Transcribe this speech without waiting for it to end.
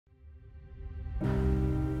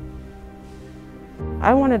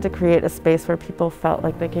I wanted to create a space where people felt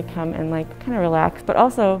like they could come and kind of relax, but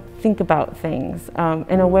also think about things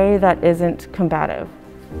in a way that isn't combative.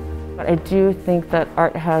 But I do think that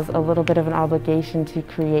art has a little bit of an obligation to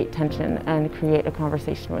create tension and create a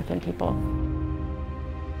conversation within people.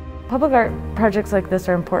 Public art projects like this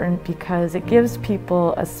are important because it gives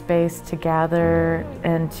people a space to gather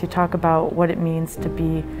and to talk about what it means to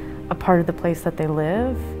be a part of the place that they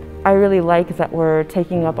live. I really like that we're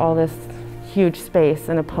taking up all this huge space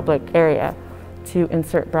in a public area to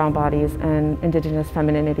insert brown bodies and Indigenous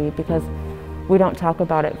femininity, because we don't talk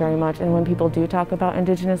about it very much, and when people do talk about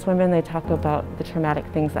Indigenous women, they talk about the traumatic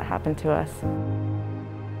things that happen to us.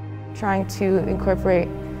 Trying to incorporate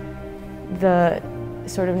the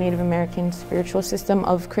sort of Native American spiritual system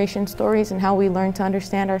of creation stories and how we learn to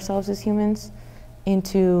understand ourselves as humans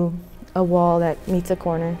into a wall that meets a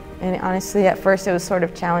corner. And honestly, at first it was sort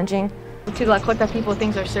of challenging. To Lakota people,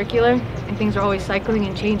 things are circular and things are always cycling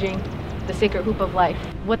and changing, the sacred hoop of life.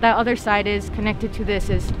 What that other side is connected to this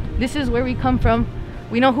is where we come from.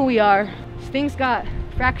 We know who we are. Things got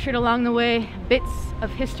fractured along the way. Bits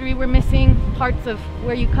of history were missing. Parts of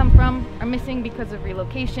where you come from are missing because of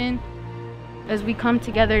relocation. As we come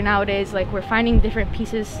together nowadays, we're finding different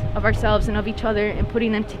pieces of ourselves and of each other and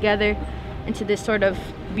putting them together into this sort of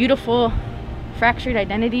beautiful fractured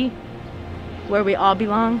identity where we all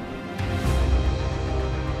belong.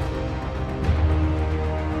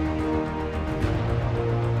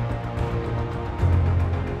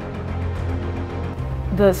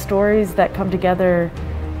 The stories that come together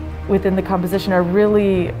within the composition are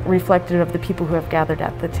really reflective of the people who have gathered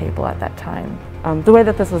at the table at that time. The way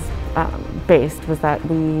that this was based was that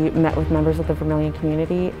we met with members of the Vermillion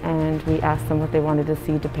community and we asked them what they wanted to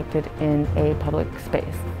see depicted in a public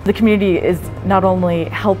space. The community is not only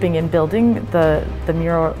helping in building the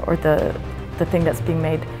mural or the thing that's being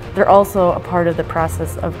made, they're also a part of the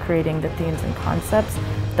process of creating the themes and concepts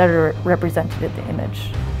that are represented in the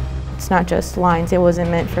image. It's not just lines. It wasn't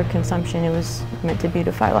meant for consumption. It was meant to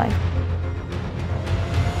beautify life.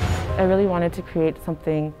 I really wanted to create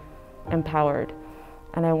something empowered,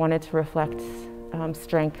 and I wanted to reflect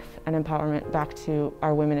strength and empowerment back to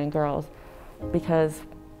our women and girls, because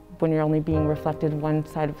when you're only being reflected one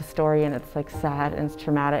side of a story and it's sad and it's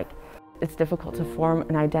traumatic, it's difficult to form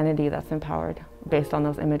an identity that's empowered based on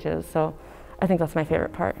those images. So I think that's my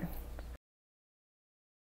favorite part.